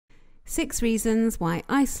6 reasons why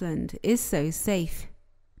Iceland is so safe.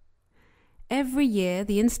 Every year,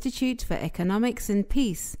 the Institute for Economics and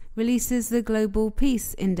Peace releases the Global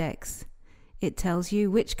Peace Index. It tells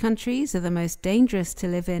you which countries are the most dangerous to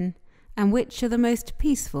live in and which are the most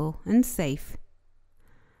peaceful and safe.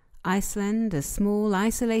 Iceland, a small,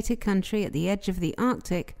 isolated country at the edge of the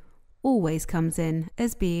Arctic, always comes in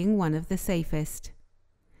as being one of the safest.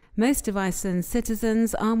 Most of Iceland's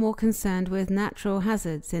citizens are more concerned with natural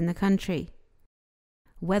hazards in the country.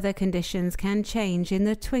 Weather conditions can change in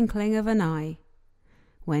the twinkling of an eye.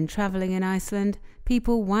 When travelling in Iceland,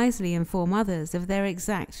 people wisely inform others of their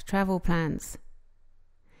exact travel plans.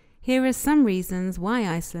 Here are some reasons why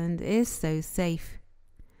Iceland is so safe.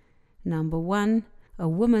 Number 1. A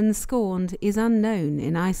woman scorned is unknown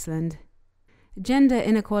in Iceland. Gender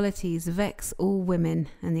inequalities vex all women,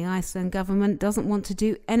 and the Iceland government doesn't want to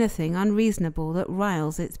do anything unreasonable that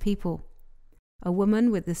riles its people. A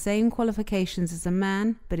woman with the same qualifications as a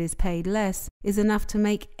man, but is paid less, is enough to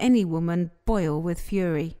make any woman boil with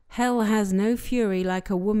fury. Hell has no fury like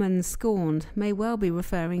a woman scorned may well be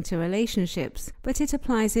referring to relationships, but it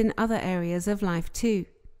applies in other areas of life too.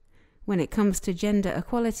 When it comes to gender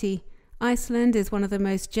equality, Iceland is one of the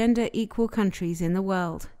most gender-equal countries in the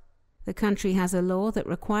world. The country has a law that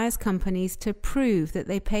requires companies to prove that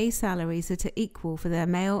they pay salaries that are equal for their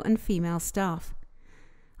male and female staff.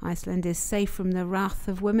 Iceland is safe from the wrath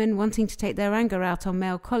of women wanting to take their anger out on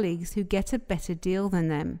male colleagues who get a better deal than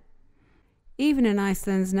them. Even in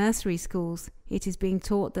Iceland's nursery schools, it is being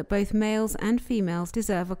taught that both males and females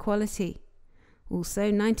deserve equality.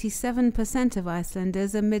 Also, 97% of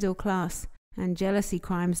Icelanders are middle class, and jealousy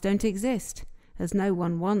crimes don't exist, as no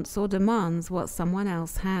one wants or demands what someone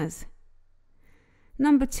else has.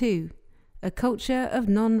 Number 2. A culture of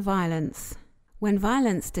non-violence. When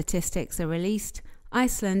violence statistics are released,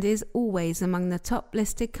 Iceland is always among the top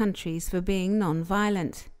listed countries for being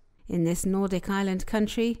non-violent. In this Nordic island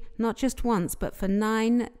country, not just once but for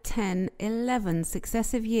 9, 10, 11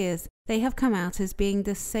 successive years, they have come out as being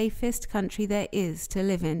the safest country there is to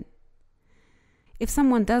live in. If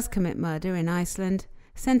someone does commit murder in Iceland,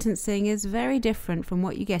 sentencing is very different from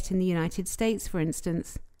what you get in the United States, for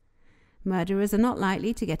instance. Murderers are not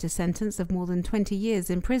likely to get a sentence of more than 20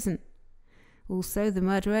 years in prison. Also, the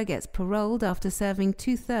murderer gets paroled after serving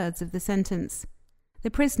 2/3 of the sentence.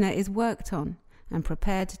 The prisoner is worked on and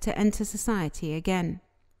prepared to enter society again.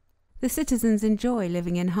 The citizens enjoy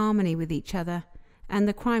living in harmony with each other, and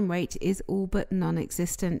the crime rate is all but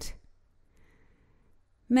non-existent.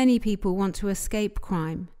 Many people want to escape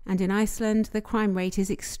crime, and in Iceland the crime rate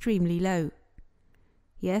is extremely low.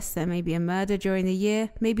 Yes, there may be a murder during the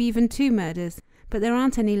year, maybe even 2 murders, but there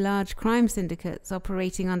aren't any large crime syndicates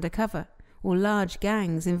operating undercover, or large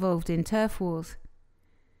gangs involved in turf wars.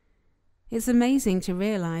 It's amazing to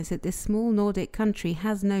realise that this small Nordic country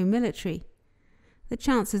has no military. The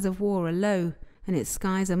chances of war are low, and its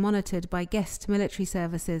skies are monitored by guest military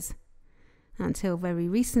services. Until very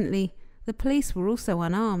recently, the police were also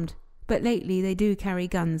unarmed, but lately they do carry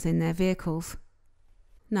guns in their vehicles.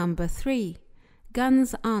 Number 3.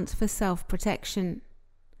 Guns aren't for self-protection.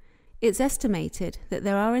 It's estimated that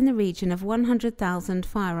there are in the region of 100,000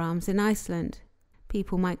 firearms in Iceland.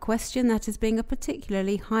 People might question that as being a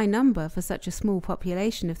particularly high number for such a small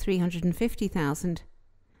population of 350,000.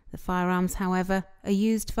 The firearms, however, are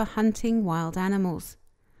used for hunting wild animals.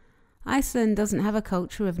 Iceland doesn't have a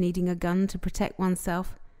culture of needing a gun to protect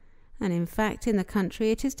oneself, and in fact in the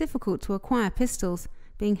country it is difficult to acquire pistols,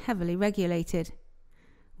 being heavily regulated.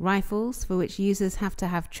 Rifles, for which users have to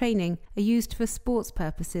have training, are used for sports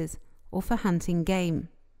purposes or for hunting game.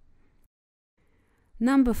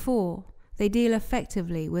 Number 4. They deal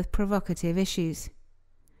effectively with provocative issues.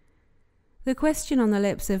 The question on the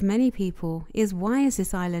lips of many people is, why is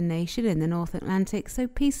this island nation in the North Atlantic so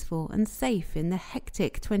peaceful and safe in the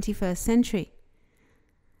hectic 21st century?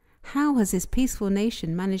 How has this peaceful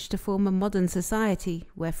nation managed to form a modern society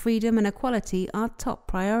where freedom and equality are top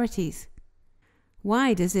priorities?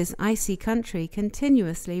 Why does this icy country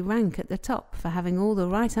continuously rank at the top for having all the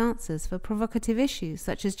right answers for provocative issues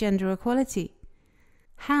such as gender equality?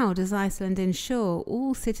 How does Iceland ensure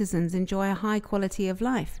all citizens enjoy a high quality of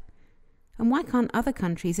life? And why can't other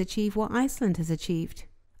countries achieve what Iceland has achieved?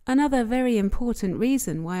 Another very important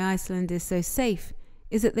reason why Iceland is so safe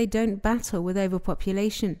is that they don't battle with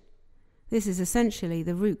overpopulation. This is essentially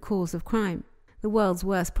the root cause of crime. The world's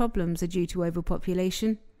worst problems are due to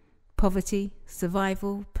overpopulation. Poverty,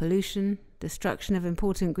 survival, pollution, destruction of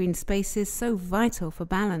important green spaces, so vital for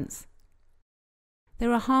balance.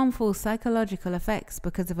 There are harmful psychological effects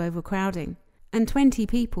because of overcrowding, and 20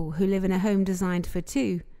 people who live in a home designed for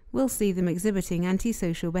 2 will see them exhibiting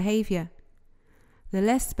antisocial behaviour. The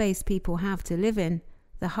less space people have to live in,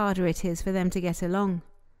 the harder it is for them to get along.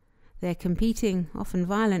 They're competing, often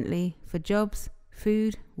violently, for jobs,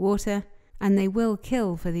 food, water, and they will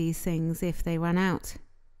kill for these things if they run out.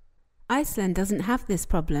 Iceland doesn't have this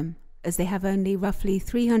problem, as they have only roughly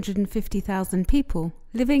 350,000 people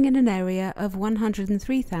living in an area of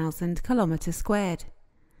 103,000 kilometres squared.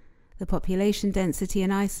 The population density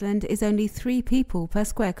in Iceland is only 3 people per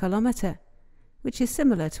square kilometre, which is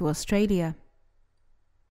similar to Australia.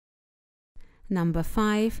 Number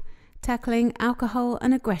 5. Tackling alcohol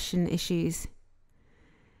and aggression issues.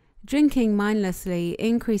 Drinking mindlessly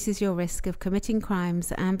increases your risk of committing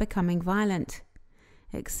crimes and becoming violent.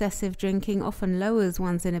 Excessive drinking often lowers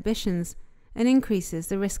one's inhibitions and increases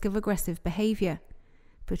the risk of aggressive behaviour,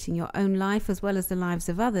 putting your own life as well as the lives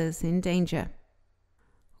of others in danger.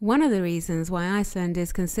 One of the reasons why Iceland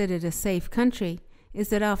is considered a safe country is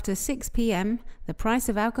that after 6 p.m, the price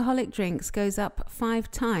of alcoholic drinks goes up 5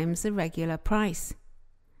 times the regular price.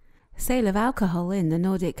 Sale of alcohol in the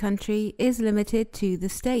Nordic country is limited to the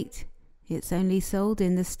state. It's only sold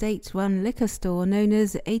in the state-run liquor store known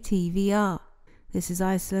as ATVR. This is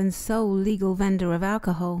Iceland's sole legal vendor of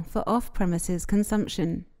alcohol for off-premises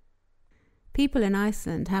consumption. People in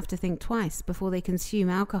Iceland have to think twice before they consume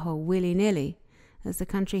alcohol willy-nilly, as the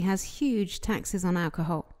country has huge taxes on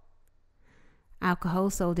alcohol. Alcohol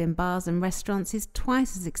sold in bars and restaurants is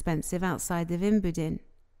twice as expensive outside the Vimbudin.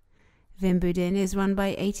 Vimbudin is run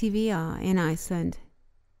by ATVR in Iceland.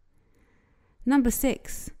 Number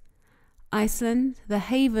 6. Iceland, the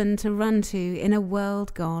haven to run to in a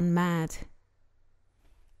world gone mad.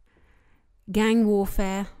 Gang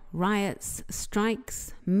warfare, riots,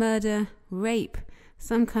 strikes, murder, rape.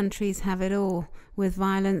 Some countries have it all, with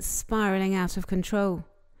violence spiralling out of control.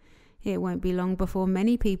 It won't be long before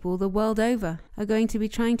many people the world over are going to be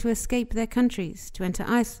trying to escape their countries to enter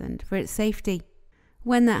Iceland for its safety.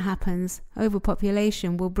 When that happens,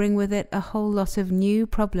 overpopulation will bring with it a whole lot of new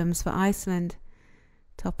problems for Iceland,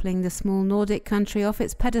 toppling the small Nordic country off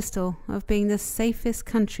its pedestal of being the safest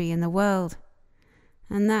country in the world.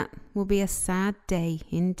 And that will be a sad day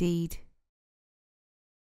indeed.